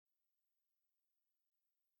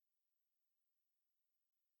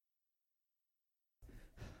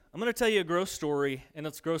I'm going to tell you a gross story, and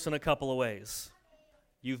it's gross in a couple of ways.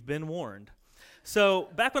 You've been warned. So,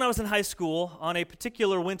 back when I was in high school, on a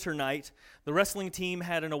particular winter night, the wrestling team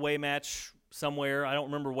had an away match somewhere. I don't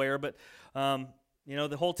remember where, but,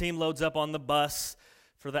 the whole team loads up on the bus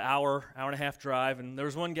for the hour and a half drive, and there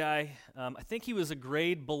was one guy, I think he was a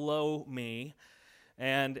grade below me,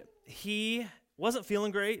 and he wasn't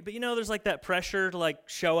feeling great, but, there's like that pressure to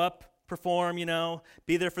show up, perform,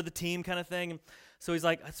 be there for the team kind of thing. So he's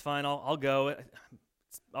like, that's fine, I'll go.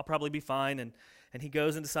 I'll probably be fine. And he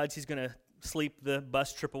goes and decides he's going to sleep the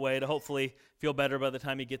bus trip away to hopefully feel better by the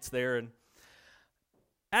time he gets there. And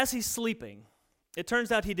as he's sleeping, it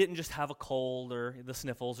turns out he didn't just have a cold or the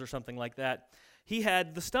sniffles or something like that. He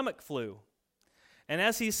had the stomach flu. And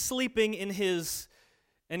as he's sleeping and he's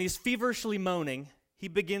feverishly moaning, he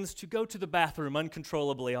begins to go to the bathroom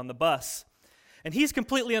uncontrollably on the bus. And he's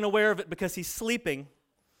completely unaware of it because he's sleeping.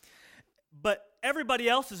 But everybody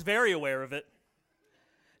else is very aware of it.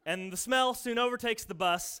 And the smell soon overtakes the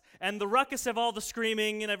bus, and the ruckus of all the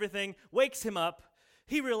screaming and everything wakes him up.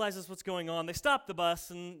 He realizes what's going on. They stop the bus,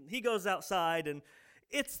 and he goes outside, and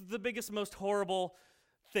it's the biggest, most horrible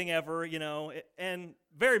thing ever, and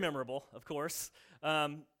very memorable, of course.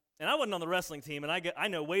 And I wasn't on the wrestling team, and I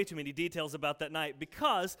know way too many details about that night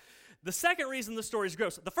because the second reason the story is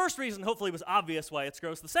gross, the first reason hopefully was obvious why it's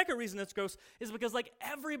gross. The second reason it's gross is because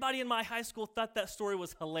everybody in my high school thought that story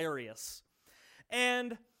was hilarious.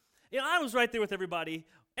 And, I was right there with everybody.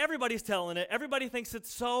 Everybody's telling it. Everybody thinks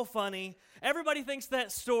it's so funny. Everybody thinks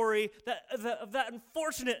that story, that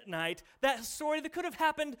unfortunate night, that story that could have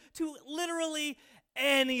happened to literally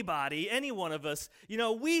anybody, any one of us.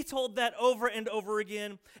 We told that over and over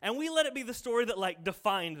again, and we let it be the story that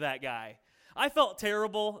defined that guy. I felt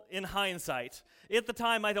terrible in hindsight. At the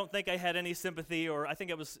time, I don't think I had any sympathy, or I think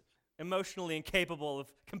I was emotionally incapable of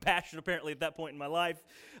compassion, apparently, at that point in my life.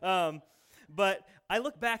 But I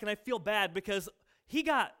look back and I feel bad because he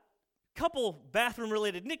got a couple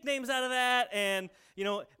bathroom-related nicknames out of that, and,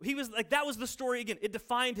 he was that was the story again. It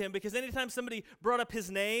defined him because anytime somebody brought up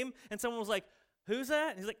his name and someone was like, who's that?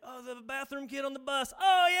 And he's like, oh, the bathroom kid on the bus.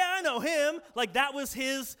 Oh, yeah, I know him. That was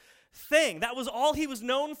his thing. That was all he was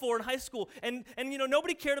known for in high school. And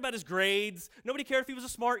nobody cared about his grades. Nobody cared if he was a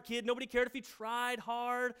smart kid. Nobody cared if he tried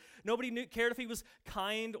hard. Nobody cared if he was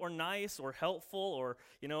kind or nice or helpful or,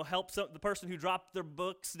 helped the person who dropped their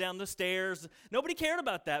books down the stairs. Nobody cared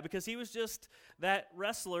about that because he was just that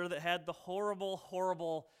wrestler that had the horrible,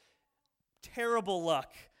 horrible, terrible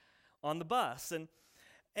luck on the bus. And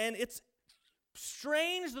it's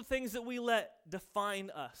strange the things that we let define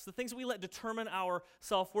us, the things that we let determine our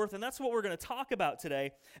self-worth, and that's what we're going to talk about today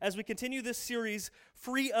as we continue this series,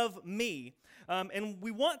 Free of Me. And we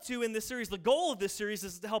want to, in this series, the goal of this series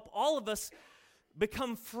is to help all of us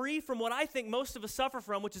become free from what I think most of us suffer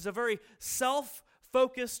from, which is a very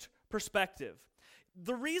self-focused perspective.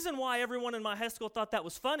 The reason why everyone in my high school thought that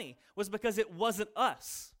was funny was because it wasn't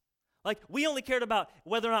us. We only cared about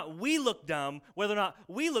whether or not we looked dumb, whether or not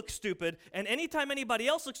we looked stupid, and anytime anybody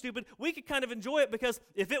else looked stupid, we could kind of enjoy it because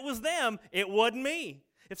if it was them, it wasn't me.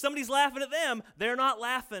 If somebody's laughing at them, they're not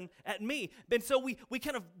laughing at me. And so we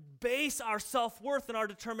kind of base our self-worth and our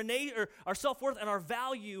determination, or our self-worth and our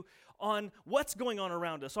value on what's going on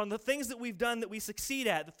around us, on the things that we've done that we succeed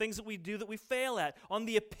at, the things that we do that we fail at, on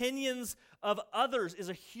the opinions of others is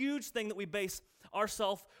a huge thing that we base our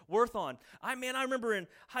self-worth on. I remember in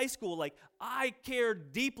high school, I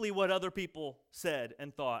cared deeply what other people said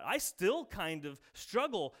and thought. I still kind of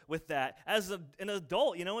struggle with that as an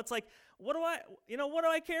adult. It's what do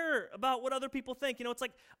I care about what other people think? It's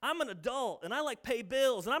I'm an adult and I pay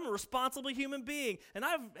bills and I'm a responsible human being and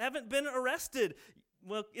I haven't been arrested.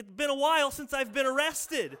 Well, it's been a while since I've been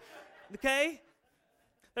arrested, okay?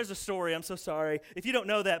 There's a story, I'm so sorry. If you don't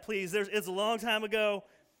know that, please, it's a long time ago.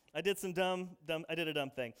 I did a dumb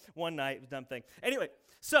thing. One night, it was a dumb thing. Anyway,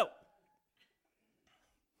 so,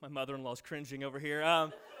 my mother-in-law's cringing over here.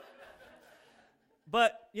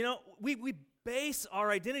 But, we base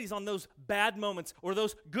our identities on those bad moments or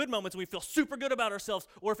those good moments we feel super good about ourselves,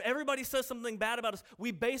 or if everybody says something bad about us,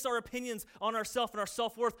 we base our opinions on ourselves and our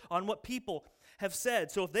self-worth on what people have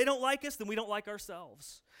said. So if they don't like us, then we don't like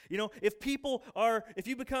ourselves. If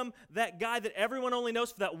you become that guy that everyone only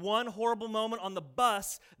knows for that one horrible moment on the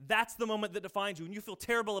bus, that's the moment that defines you, and you feel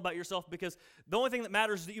terrible about yourself because the only thing that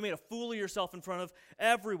matters is that you made a fool of yourself in front of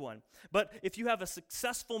everyone. But if you have a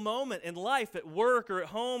successful moment in life at work or at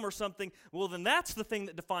home or something, well, then that's the thing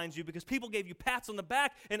that defines you because people gave you pats on the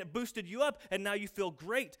back and it boosted you up, and now you feel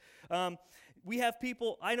great. I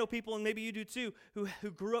know people, and maybe you do too,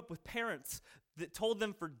 who grew up with parents that told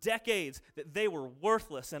them for decades that they were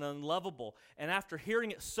worthless and unlovable. And after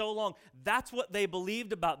hearing it so long, that's what they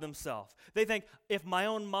believed about themselves. They think, if my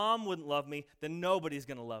own mom wouldn't love me, then nobody's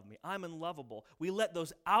going to love me. I'm unlovable. We let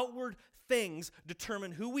those outward things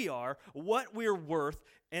determine who we are, what we're worth,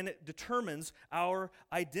 and it determines our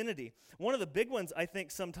identity. One of the big ones, I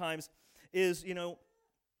think, sometimes is,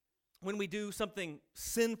 when we do something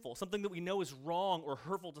sinful, something that we know is wrong or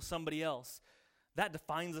hurtful to somebody else, that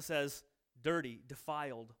defines us as dirty,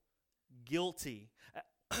 defiled, guilty,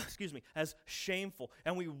 as shameful.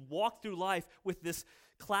 And we walk through life with this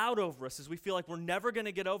cloud over us as we feel like we're never going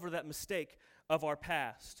to get over that mistake of our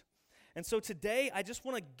past. And so today, I just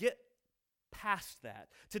want to get past that.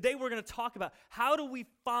 Today we're going to talk about how do we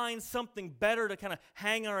find something better to kind of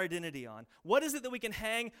hang our identity on. What is it that we can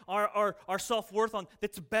hang our self-worth on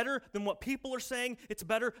that's better than what people are saying? It's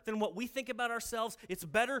better than what we think about ourselves. It's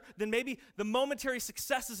better than maybe the momentary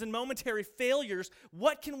successes and momentary failures.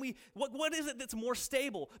 What is it that's more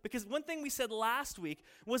stable? Because one thing we said last week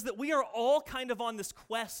was that we are all kind of on this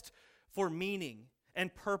quest for meaning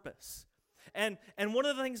and purpose. And one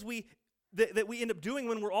of the things that we end up doing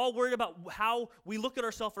when we're all worried about how we look at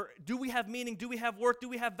ourselves, or do we have meaning, do we have worth, do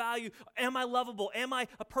we have value, am I lovable, am I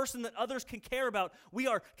a person that others can care about? We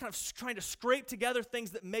are kind of trying to scrape together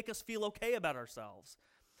things that make us feel okay about ourselves.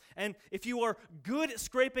 And if you are good at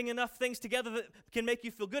scraping enough things together that can make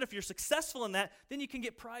you feel good, if you're successful in that, then you can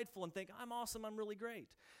get prideful and think, I'm awesome, I'm really great.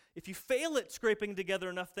 If you fail at scraping together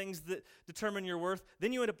enough things that determine your worth,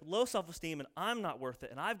 then you end up with low self-esteem and I'm not worth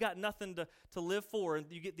it and I've got nothing to live for, and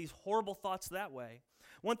you get these horrible thoughts that way.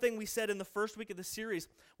 One thing we said in the first week of the series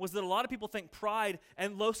was that a lot of people think pride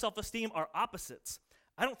and low self-esteem are opposites.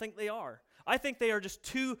 I don't think they are. I think they are just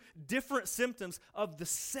two different symptoms of the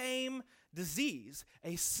same disease,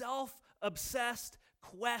 a self-obsessed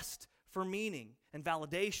quest for meaning and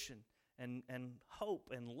validation and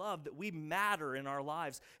hope and love, that we matter in our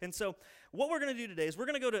lives. And so what we're going to do today is we're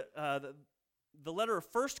going to go to the letter of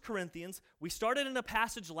 1 Corinthians. We started in a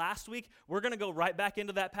passage last week. We're going to go right back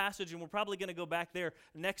into that passage, and we're probably going to go back there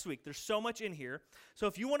next week. There's so much in here. So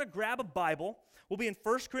if you want to grab a Bible, we'll be in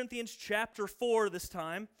 1 Corinthians chapter 4 this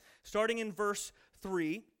time, starting in verse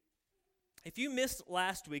 3. If you missed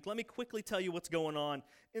last week, let me quickly tell you what's going on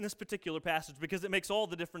in this particular passage, because it makes all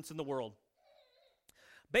the difference in the world.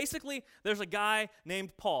 Basically, there's a guy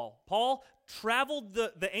named Paul. Paul traveled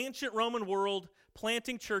the ancient Roman world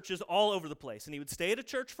planting churches all over the place. And he would stay at a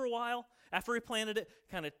church for a while after he planted it,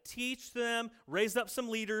 kind of teach them, raise up some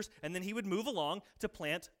leaders, and then he would move along to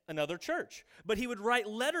plant another church. But he would write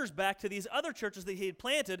letters back to these other churches that he had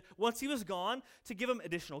planted once he was gone to give them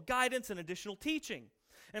additional guidance and additional teaching.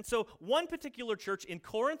 And so one particular church in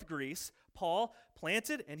Corinth, Greece, Paul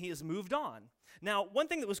planted, and he has moved on. Now, one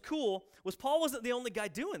thing that was cool was Paul wasn't the only guy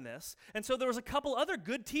doing this, and so there was a couple other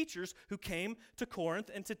good teachers who came to Corinth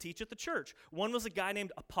and to teach at the church. One was a guy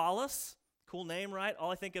named Apollos. Cool name, right?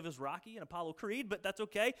 All I think of is Rocky and Apollo Creed, but that's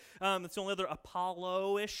okay. It's the only other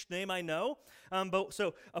Apollo-ish name I know.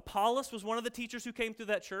 So Apollos was one of the teachers who came through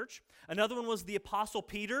that church. Another one was the Apostle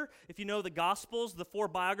Peter. If you know the Gospels, the 4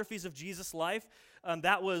 biographies of Jesus' life,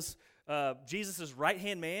 that was Jesus'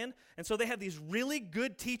 right-hand man. And so they had these really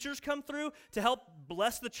good teachers come through to help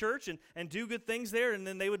bless the church and do good things there, and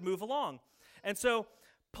then they would move along. And so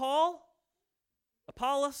Paul,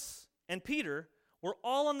 Apollos, and Peter were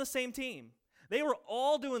all on the same team. They were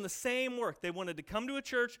all doing the same work. They wanted to come to a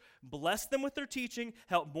church, bless them with their teaching,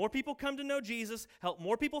 help more people come to know Jesus, help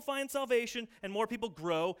more people find salvation, and more people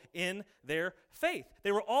grow in their faith.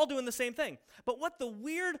 They were all doing the same thing. But what the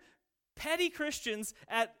weird, petty Christians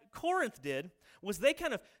at Corinth did was they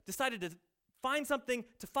kind of decided to find something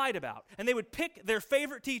to fight about. And they would pick their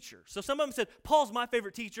favorite teacher. So some of them said, Paul's my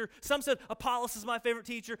favorite teacher. Some said, Apollos is my favorite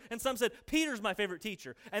teacher. And some said, Peter's my favorite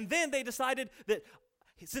teacher. And then they decided that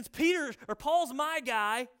since Paul's my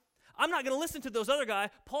guy, I'm not going to listen to those other guys.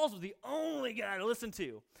 Paul's the only guy to listen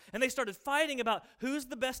to. And they started fighting about who's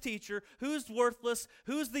the best teacher, who's worthless,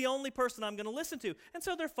 who's the only person I'm going to listen to. And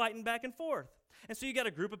so they're fighting back and forth. And so you got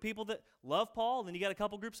a group of people that love Paul, and then you got a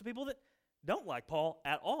couple groups of people that don't like Paul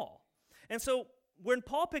at all. And so when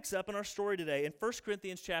Paul picks up in our story today in 1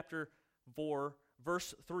 Corinthians chapter 4,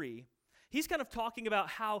 verse 3, he's kind of talking about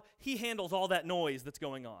how he handles all that noise that's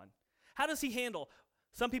going on. How does he handle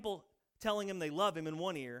some people telling him they love him in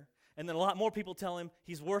one ear, and then a lot more people tell him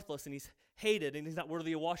he's worthless and he's hated and he's not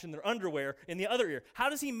worthy of washing their underwear in the other ear? How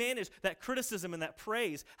does he manage that criticism and that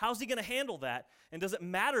praise? How's he going to handle that? And does it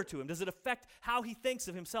matter to him? Does it affect how he thinks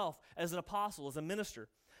of himself as an apostle, as a minister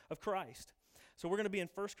of Christ? So we're going to be in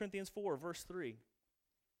 1 Corinthians 4, verse 3.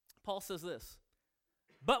 Paul says this,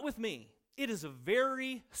 "But with me, it is a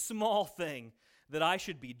very small thing that I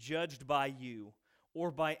should be judged by you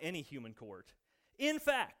or by any human court. In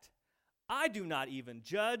fact, I do not even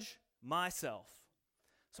judge myself.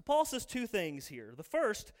 So Paul says two things here. The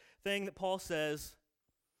first thing that Paul says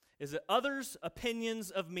is that others'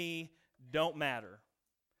 opinions of me don't matter.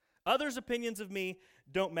 Others' opinions of me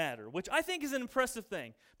don't matter, which I think is an impressive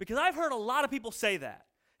thing, because I've heard a lot of people say that.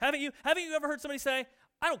 Haven't you? Haven't you ever heard somebody say,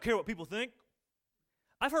 I don't care what people think?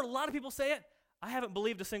 I've heard a lot of people say it. I haven't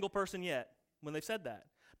believed a single person yet when they've said that.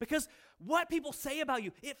 Because what people say about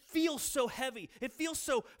you, it feels so heavy. It feels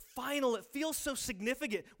so final. It feels so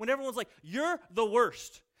significant when everyone's like, you're the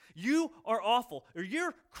worst. You are awful, or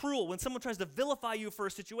you're cruel when someone tries to vilify you for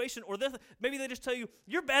a situation, or maybe they just tell you,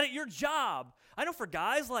 you're bad at your job. I know for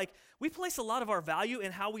guys, like, we place a lot of our value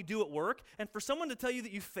in how we do at work, and for someone to tell you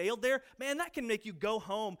that you failed there, man, that can make you go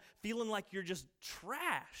home feeling like you're just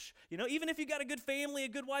trash. You know, even if you got a good family, a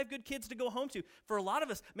good wife, good kids to go home to, for a lot of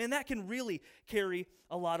us, man, that can really carry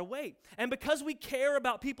a lot of weight. And because we care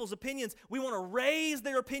about people's opinions, we want to raise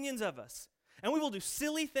their opinions of us. And we will do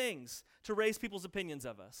silly things to raise people's opinions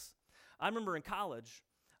of us. I remember in college,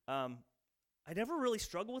 I never really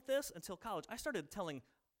struggled with this until college. I started telling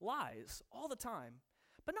lies all the time,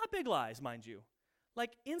 but not big lies, mind you.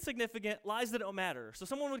 Like insignificant lies that don't matter. So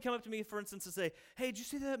someone would come up to me, for instance, and say, hey, did you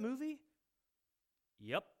see that movie?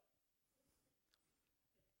 Yep.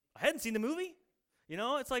 I hadn't seen the movie. You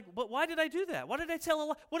know, it's like, but why did I do that? Why did I tell a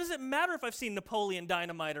lie? What does it matter if I've seen Napoleon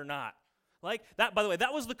Dynamite or not? Like that, by the way,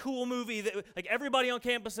 that was the cool movie that like everybody on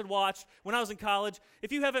campus had watched when I was in college.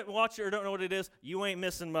 If you haven't watched it or don't know what it is, you ain't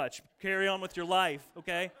missing much. Carry on with your life,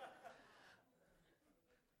 okay?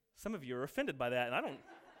 Some of you are offended by that, and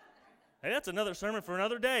hey, that's another sermon for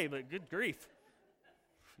another day, but good grief.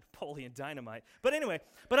 Napoleon Dynamite. But anyway,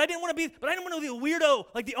 I didn't want to be the weirdo,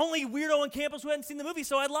 like the only weirdo on campus who hadn't seen the movie,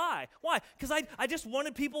 so I'd lie. Why? Because I just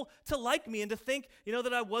wanted people to like me and to think, you know,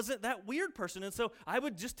 that I wasn't that weird person. And so I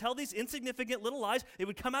would just tell these insignificant little lies. They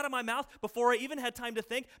would come out of my mouth before I even had time to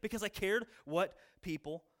think because I cared what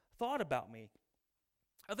people thought about me.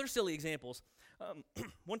 Other silly examples.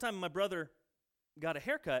 One time my brother got a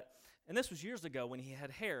haircut, and this was years ago when he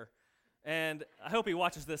had hair. And I hope he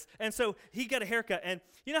watches this. And so he got a haircut. And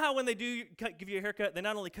you know how when they do give you a haircut, they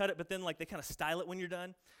not only cut it, but then like they kind of style it when you're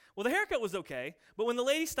done? Well, the haircut was okay, but when the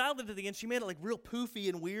lady styled it at the end, she made it like real poofy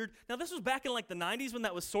and weird. Now, this was back in like the 90s when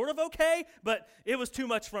that was sort of okay, but it was too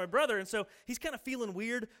much for my brother. And so he's kind of feeling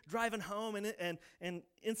weird driving home and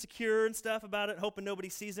insecure and stuff about it, hoping nobody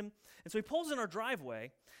sees him. And so he pulls in our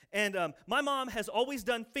driveway, and my mom has always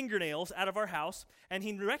done fingernails out of our house, and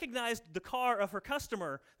he recognized the car of her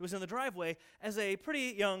customer that was in the driveway as a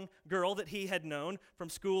pretty young girl that he had known from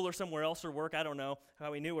school or somewhere else or work. I don't know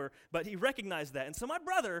how he knew her, but he recognized that. And so my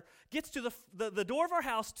brother gets to the door of our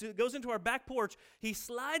house, goes into our back porch. He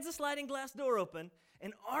slides the sliding glass door open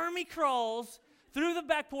and army crawls through the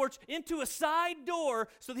back porch into a side door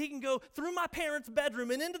so that he can go through my parents'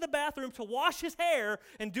 bedroom and into the bathroom to wash his hair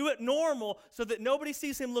and do it normal so that nobody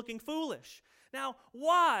sees him looking foolish. Now,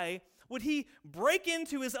 why would he break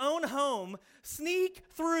into his own home, sneak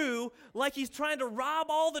through like he's trying to rob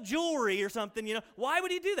all the jewelry or something, you know? Why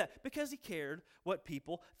would he do that? Because he cared what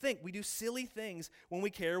people think. We do silly things when we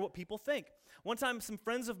care what people think. One time, some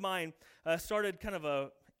friends of mine started kind of a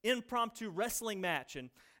impromptu wrestling match,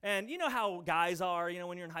 and you know how guys are, you know,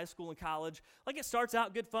 when you're in high school and college, like it starts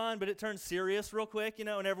out good fun, but it turns serious real quick, you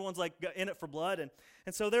know, and everyone's like in it for blood, and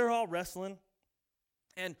so they're all wrestling,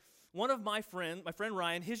 and one of my friend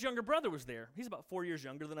Ryan, his younger brother was there. He's about 4 years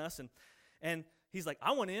younger than us, and he's like,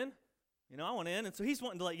 I want in, and so he's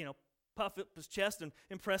wanting to, like, you know, puff up his chest and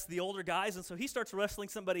impress the older guys, and so he starts wrestling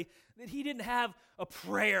somebody that he didn't have a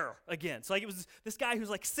prayer against. Like, it was this guy who's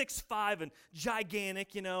like 6'5" and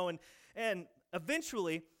gigantic, you know, and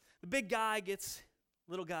eventually the big guy gets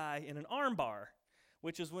little guy in an arm bar,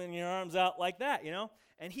 which is when your arm's out like that, you know,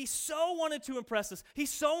 and he so wanted to impress us. He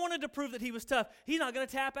so wanted to prove that he was tough. He's not going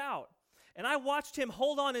to tap out. And I watched him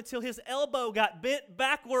hold on until his elbow got bent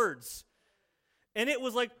backwards, and it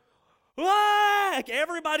was like, like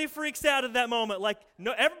everybody freaks out at that moment. Like,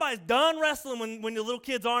 no, everybody's done wrestling when the little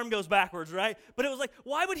kid's arm goes backwards, right? But it was like,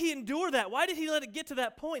 why would he endure that? Why did he let it get to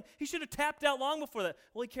that point? He should have tapped out long before that.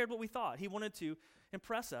 Well, he cared what we thought. He wanted to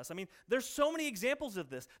impress us. I mean, there's so many examples of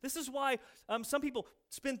this. This is why some people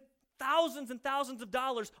spend thousands and thousands of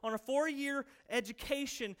dollars on a 4-year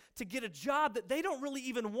education to get a job that they don't really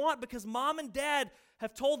even want because mom and dad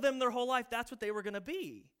have told them their whole life that's what they were going to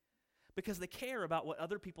be. Because they care about what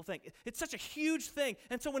other people think. It's such a huge thing.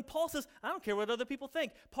 And so when Paul says, I don't care what other people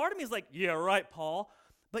think, part of me is like, yeah, right, Paul.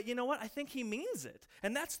 But you know what? I think he means it.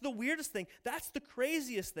 And that's the weirdest thing. That's the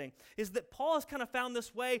craziest thing, is that Paul has kind of found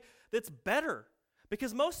this way that's better.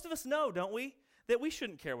 Because most of us know, don't we, that we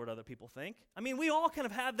shouldn't care what other people think. I mean, we all kind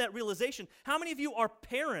of have that realization. How many of you are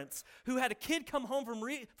parents who had a kid come home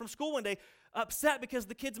from school one day upset because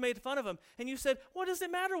the kids made fun of him, and you said, what does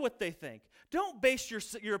it matter what they think? Don't base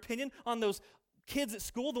your opinion on those kids at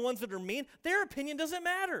school, the ones that are mean. Their opinion doesn't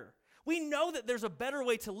matter. We know that there's a better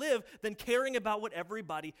way to live than caring about what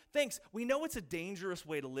everybody thinks. We know it's a dangerous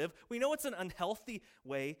way to live. We know it's an unhealthy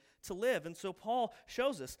way to live. And so Paul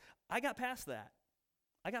shows us, I got past that.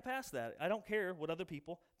 I don't care what other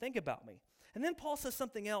people think about me. And then Paul says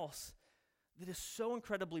something else that is so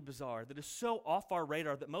incredibly bizarre, that is so off our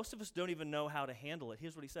radar that most of us don't even know how to handle it.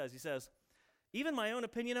 Here's what he says. He says, even my own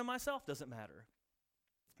opinion of myself doesn't matter.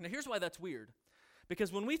 Now here's why that's weird.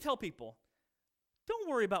 Because when we tell people, don't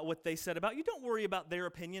worry about what they said about you, don't worry about their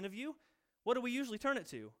opinion of you, what do we usually turn it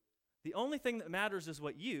to? The only thing that matters is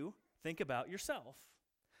what you think about yourself.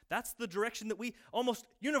 That's the direction that we almost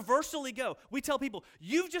universally go. We tell people,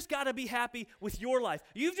 you've just got to be happy with your life.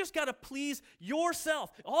 You've just got to please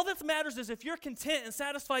yourself. All that matters is if you're content and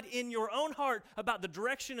satisfied in your own heart about the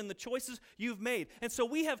direction and the choices you've made. And so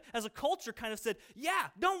we have, as a culture, kind of said, yeah,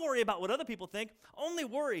 don't worry about what other people think. Only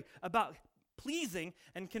worry about pleasing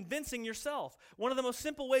and convincing yourself. One of the most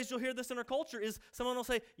simple ways you'll hear this in our culture is someone will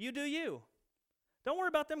say, you do you. Don't worry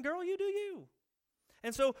about them, girl, you do you.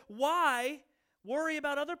 And so why worry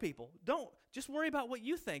about other people? Don't. Just worry about what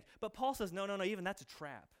you think. But Paul says, no, even that's a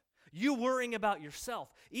trap. You worrying about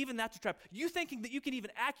yourself, even that's a trap. You thinking that you can even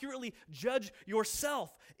accurately judge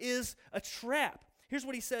yourself is a trap. Here's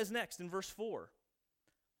what he says next in verse 4.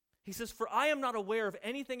 He says, for I am not aware of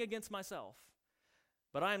anything against myself,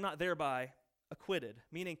 but I am not thereby acquitted.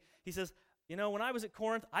 Meaning, he says, when I was at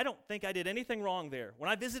Corinth, I don't think I did anything wrong there. When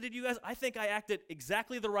I visited you guys, I think I acted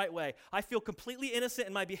exactly the right way. I feel completely innocent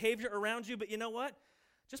in my behavior around you, but you know what?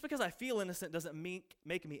 Just because I feel innocent doesn't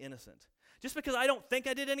make me innocent. Just because I don't think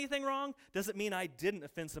I did anything wrong doesn't mean I didn't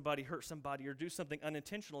offend somebody, hurt somebody, or do something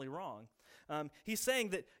unintentionally wrong. He's saying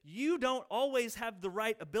that you don't always have the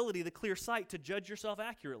right ability, the clear sight to judge yourself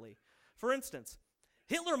accurately. For instance,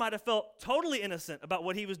 Hitler might have felt totally innocent about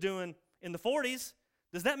what he was doing in the 40s.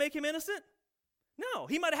 Does that make him innocent? No,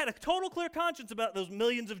 he might have had a total clear conscience about those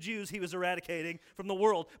millions of Jews he was eradicating from the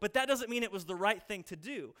world, but that doesn't mean it was the right thing to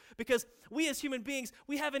do, because we as human beings,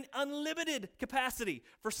 we have an unlimited capacity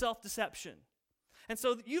for self-deception. And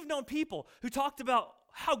so you've known people who talked about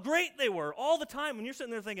how great they were all the time when you're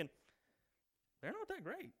sitting there thinking, they're not that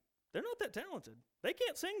great. They're not that talented. They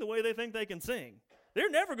can't sing the way they think they can sing. They're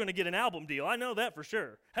never going to get an album deal. I know that for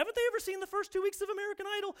sure. Haven't they ever seen the first 2 weeks of American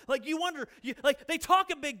Idol? Like, you wonder, they talk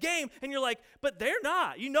a big game, and you're like, but they're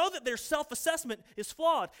not. You know that their self-assessment is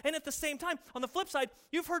flawed. And at the same time, on the flip side,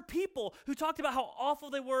 you've heard people who talked about how awful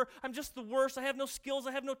they were. I'm just the worst. I have no skills.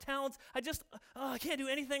 I have no talents. I can't do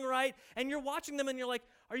anything right. And you're watching them, and you're like,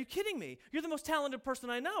 are you kidding me? You're the most talented person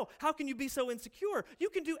I know. How can you be so insecure? You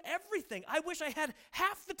can do everything. I wish I had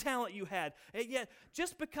half the talent you had. And yet,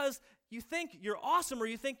 just because you think you're awesome or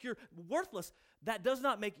you think you're worthless, that does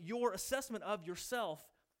not make your assessment of yourself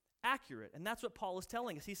accurate. And that's what Paul is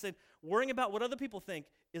telling us. He said, worrying about what other people think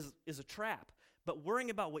is a trap, but worrying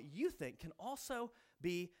about what you think can also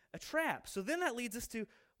be a trap. So then that leads us to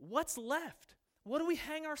what's left. What do we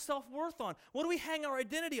hang our self-worth on? What do we hang our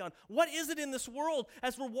identity on? What is it in this world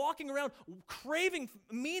as we're walking around craving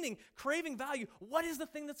meaning, craving value? What is the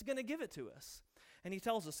thing that's going to give it to us? And he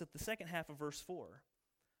tells us at the second half of verse 4,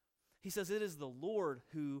 he says, it is the Lord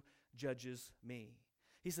who judges me.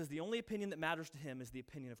 He says the only opinion that matters to him is the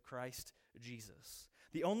opinion of Christ Jesus.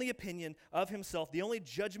 The only opinion of himself, the only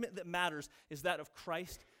judgment that matters is that of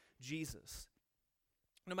Christ Jesus.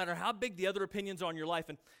 No matter how big the other opinions are in your life,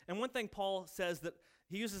 and one thing Paul says that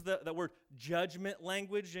he uses that word judgment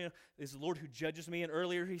language, is the Lord who judges me. And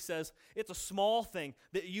earlier he says, it's a small thing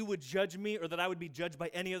that you would judge me or that I would be judged by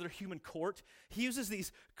any other human court. He uses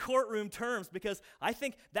these courtroom terms because I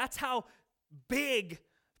think that's how big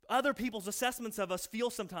other people's assessments of us feel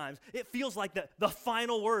sometimes. It feels like the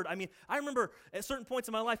final word. I mean, I remember at certain points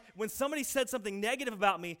in my life when somebody said something negative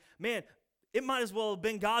about me, man, it might as well have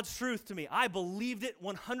been God's truth to me. I believed it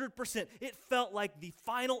 100%. It felt like the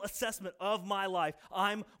final assessment of my life.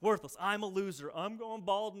 I'm worthless. I'm a loser. I'm going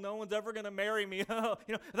bald. No one's ever going to marry me.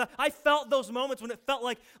 I felt those moments when it felt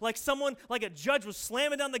like someone, like a judge was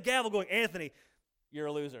slamming down the gavel going, Anthony, you're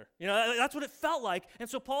a loser. That's what it felt like. And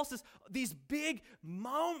so Paul says, these big,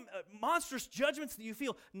 monstrous judgments that you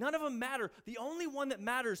feel, none of them matter. The only one that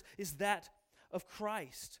matters is that of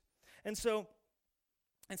Christ. And so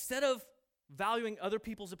instead of valuing other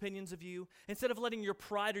people's opinions of you, instead of letting your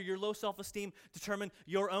pride or your low self-esteem determine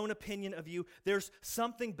your own opinion of you, there's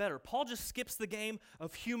something better. Paul just skips the game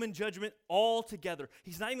of human judgment altogether.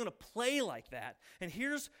 He's not even going to play like that. And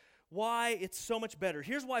here's why it's so much better.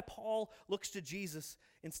 Here's why Paul looks to Jesus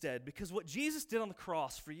instead. Because what Jesus did on the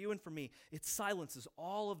cross for you and for me, it silences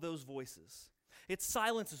all of those voices. It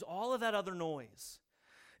silences all of that other noise.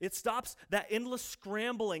 It stops that endless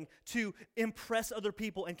scrambling to impress other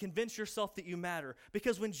people and convince yourself that you matter.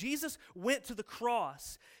 Because when Jesus went to the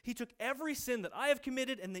cross, he took every sin that I have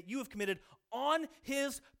committed and that you have committed on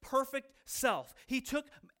his perfect self. He took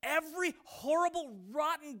every horrible,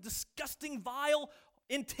 rotten, disgusting, vile,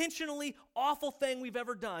 intentionally awful thing we've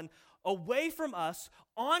ever done away from us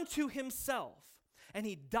onto himself. And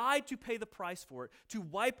he died to pay the price for it, to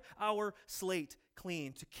wipe our slate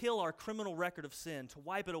clean, to kill our criminal record of sin, to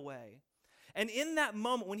wipe it away. And in that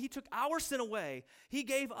moment, when he took our sin away, he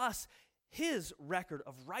gave us his record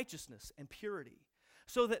of righteousness and purity.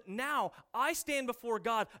 So that now I stand before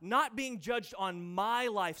God not being judged on my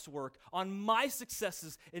life's work, on my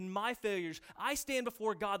successes and my failures. I stand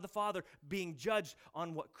before God the Father being judged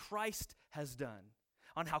on what Christ has done,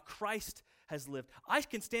 on how Christ has lived. I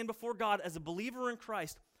can stand before God as a believer in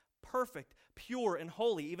Christ, perfect, pure, and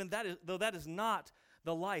holy, even though that is not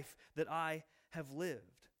the life that I have lived.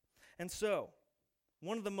 And so,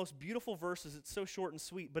 one of the most beautiful verses, it's so short and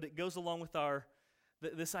sweet, but it goes along with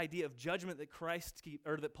this idea of judgment that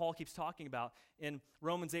that Paul keeps talking about in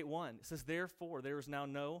Romans 8:1. It says, there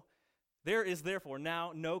is therefore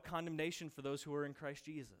now no condemnation for those who are in Christ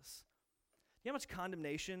Jesus. You know how much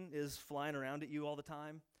condemnation is flying around at you all the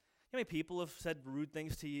time? You know how many people have said rude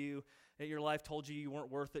things to you in your life, told you you weren't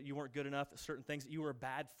worth it, you weren't good enough at certain things, that you were a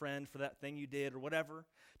bad friend for that thing you did or whatever? Do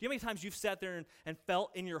you know how many times you've sat there and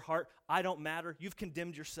felt in your heart, I don't matter, you've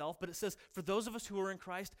condemned yourself? But it says, for those of us who are in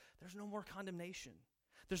Christ, there's no more condemnation.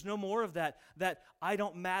 There's no more of that I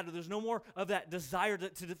don't matter. There's no more of that desire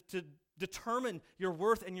to determine your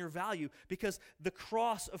worth and your value, because the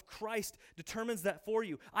cross of Christ determines that for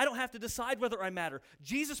you. I don't have to decide whether I matter.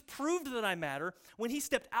 Jesus proved that I matter when he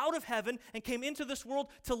stepped out of heaven and came into this world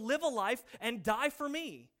to live a life and die for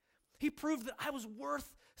me. He proved that I was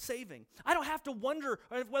worth saving. I don't have to wonder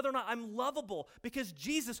whether or not I'm lovable, because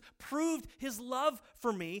Jesus proved his love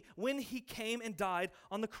for me when he came and died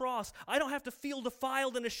on the cross. I don't have to feel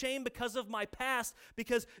defiled and ashamed because of my past,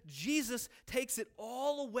 because Jesus takes it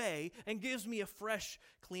all away and gives me a fresh,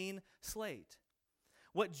 clean slate.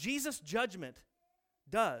 What Jesus' judgment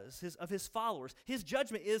does of his followers, his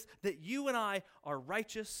judgment is that you and I are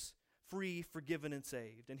righteous, free, forgiven, and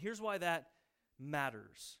saved. And here's why that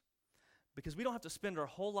matters. Because we don't have to spend our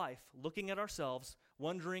whole life looking at ourselves,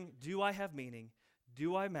 wondering, do I have meaning?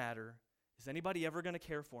 Do I matter? Is anybody ever going to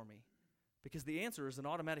care for me? Because the answer is an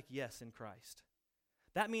automatic yes in Christ.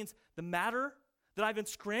 That means the matter that I've been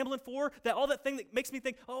scrambling for, that all that thing that makes me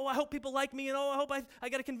think, oh, I hope people like me, and oh, I hope I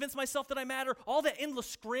got to convince myself that I matter, all that endless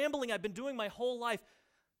scrambling I've been doing my whole life,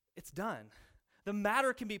 it's done. The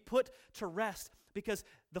matter can be put to rest, because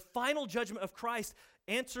the final judgment of Christ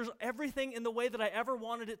answers everything in the way that I ever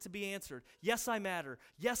wanted it to be answered. Yes, I matter.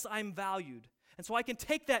 Yes, I'm valued. And so I can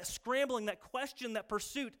take that scrambling, that question, that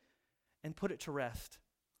pursuit, and put it to rest.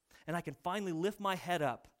 And I can finally lift my head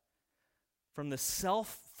up from the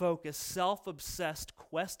self-focused, self-obsessed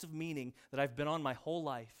quest of meaning that I've been on my whole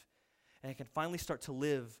life. And I can finally start to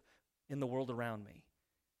live in the world around me.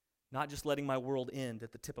 Not just letting my world end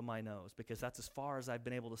at the tip of my nose, because that's as far as I've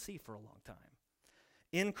been able to see for a long time.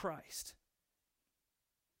 In Christ,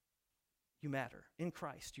 you matter. In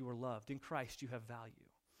Christ, you are loved. In Christ, you have value.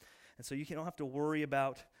 And so you don't have to worry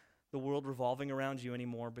about the world revolving around you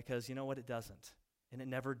anymore, because you know what? It doesn't. And it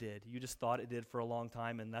never did. You just thought it did for a long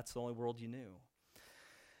time, and that's the only world you knew.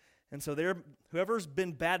 And so whoever's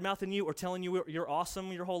been bad-mouthing you or telling you you're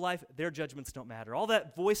awesome your whole life, their judgments don't matter. All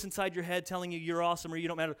that voice inside your head telling you you're awesome or you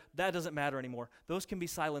don't matter, that doesn't matter anymore. Those can be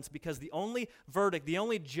silenced, because the only verdict, the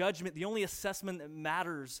only judgment, the only assessment that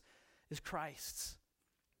matters is Christ's.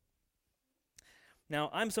 Now,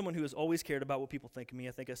 I'm someone who has always cared about what people think of me.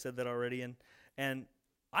 I think I said that already, and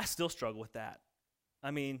I still struggle with that.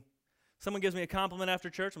 I mean, someone gives me a compliment after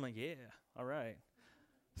church, I'm like, yeah, all right.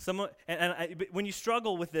 When you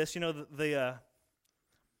struggle with this, you know, when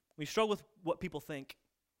you struggle with what people think,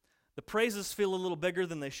 the praises feel a little bigger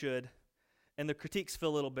than they should, and the critiques feel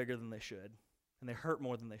a little bigger than they should, and they hurt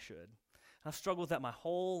more than they should. And I've struggled with that my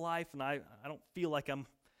whole life, and I don't feel like I'm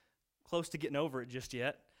close to getting over it just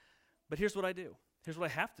yet. But here's what I do. Here's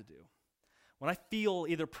what I have to do. when I feel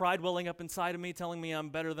either pride welling up inside of me telling me I'm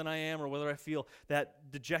better than I am, or whether I feel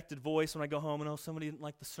that dejected voice when I go home and, oh, somebody didn't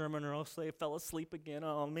like the sermon, or, oh, say I fell asleep again,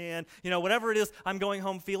 oh, man. Whatever it is I'm going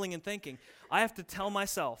home feeling and thinking, I have to tell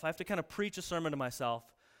myself, I have to kind of preach a sermon to myself,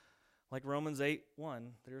 like Romans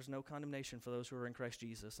 8:1, there's no condemnation for those who are in Christ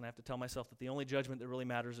Jesus. And I have to tell myself that the only judgment that really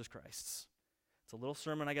matters is Christ's. It's a little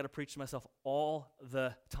sermon I got to preach to myself all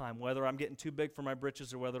the time, whether I'm getting too big for my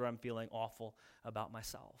britches or whether I'm feeling awful about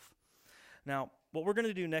myself. Now, what we're going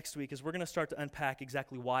to do next week is we're going to start to unpack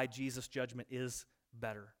exactly why Jesus' judgment is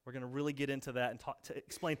better. We're going to really get into that and talk to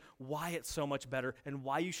explain why it's so much better and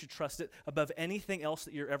why you should trust it above anything else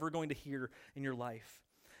that you're ever going to hear in your life.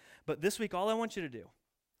 But this week, all I want you to do,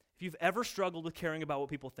 if you've ever struggled with caring about what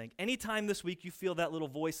people think, anytime this week you feel that little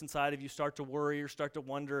voice inside of you start to worry or start to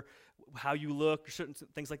wonder how you look or certain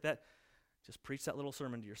things like that, just preach that little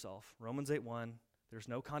sermon to yourself. Romans 8:1, there's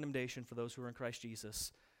no condemnation for those who are in Christ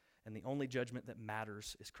Jesus, and the only judgment that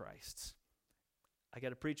matters is Christ's. I got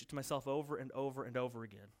to preach it to myself over and over and over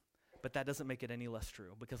again, but that doesn't make it any less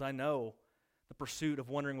true, because I know the pursuit of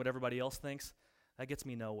wondering what everybody else thinks, that gets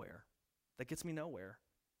me nowhere.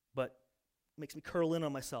 But makes me curl in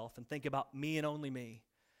on myself and think about me and only me.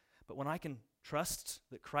 But when I can trust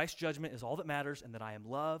that Christ's judgment is all that matters and that I am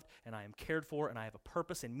loved and I am cared for and I have a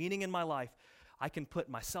purpose and meaning in my life, I can put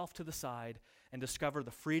myself to the side and discover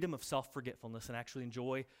the freedom of self-forgetfulness and actually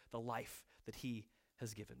enjoy the life that He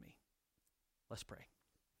has given me. Let's pray.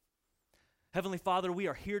 Heavenly Father, we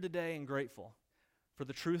are here today and grateful for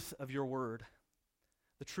the truth of your word,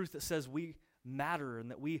 the truth that says we matter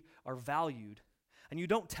and that we are valued. And you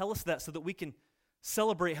don't tell us that so that we can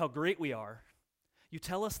celebrate how great we are. You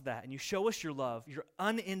tell us that, and you show us your love, your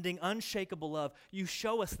unending, unshakable love. You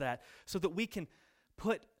show us that so that we can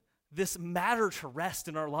put this matter to rest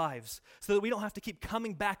in our lives, so that we don't have to keep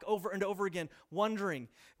coming back over and over again, wondering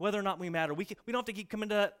whether or not we matter. We don't have to keep coming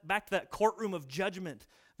back to that courtroom of judgment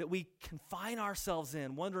that we confine ourselves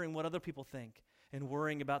in, wondering what other people think and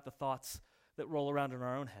worrying about the thoughts that roll around in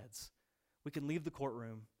our own heads. We can leave the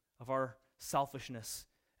courtroom of our selfishness,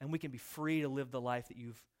 and we can be free to live the life that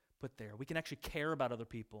you've put there. We can actually care about other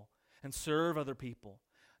people and serve other people,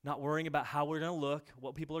 not worrying about how we're going to look,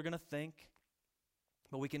 what people are going to think,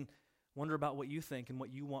 but we can wonder about what you think and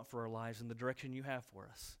what you want for our lives and the direction you have for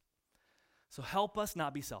us. So help us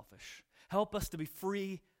not be selfish. Help us to be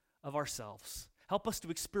free of ourselves. Help us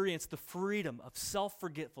to experience the freedom of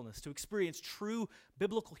self-forgetfulness, to experience true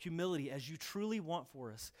biblical humility as you truly want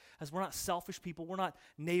for us. As we're not selfish people, we're not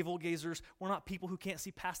navel gazers, we're not people who can't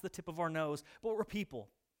see past the tip of our nose, but we're people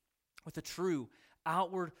with a true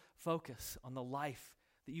outward focus on the life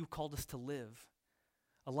that you called us to live.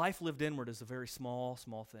 A life lived inward is a very small,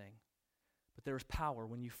 small thing, but there is power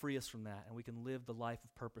when you free us from that and we can live the life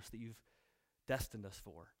of purpose that you've destined us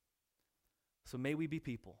for. So may we be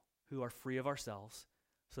people who are free of ourselves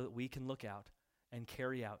so that we can look out and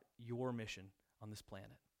carry out your mission on this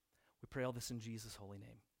planet. We pray all this in Jesus' holy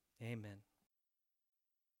name. Amen.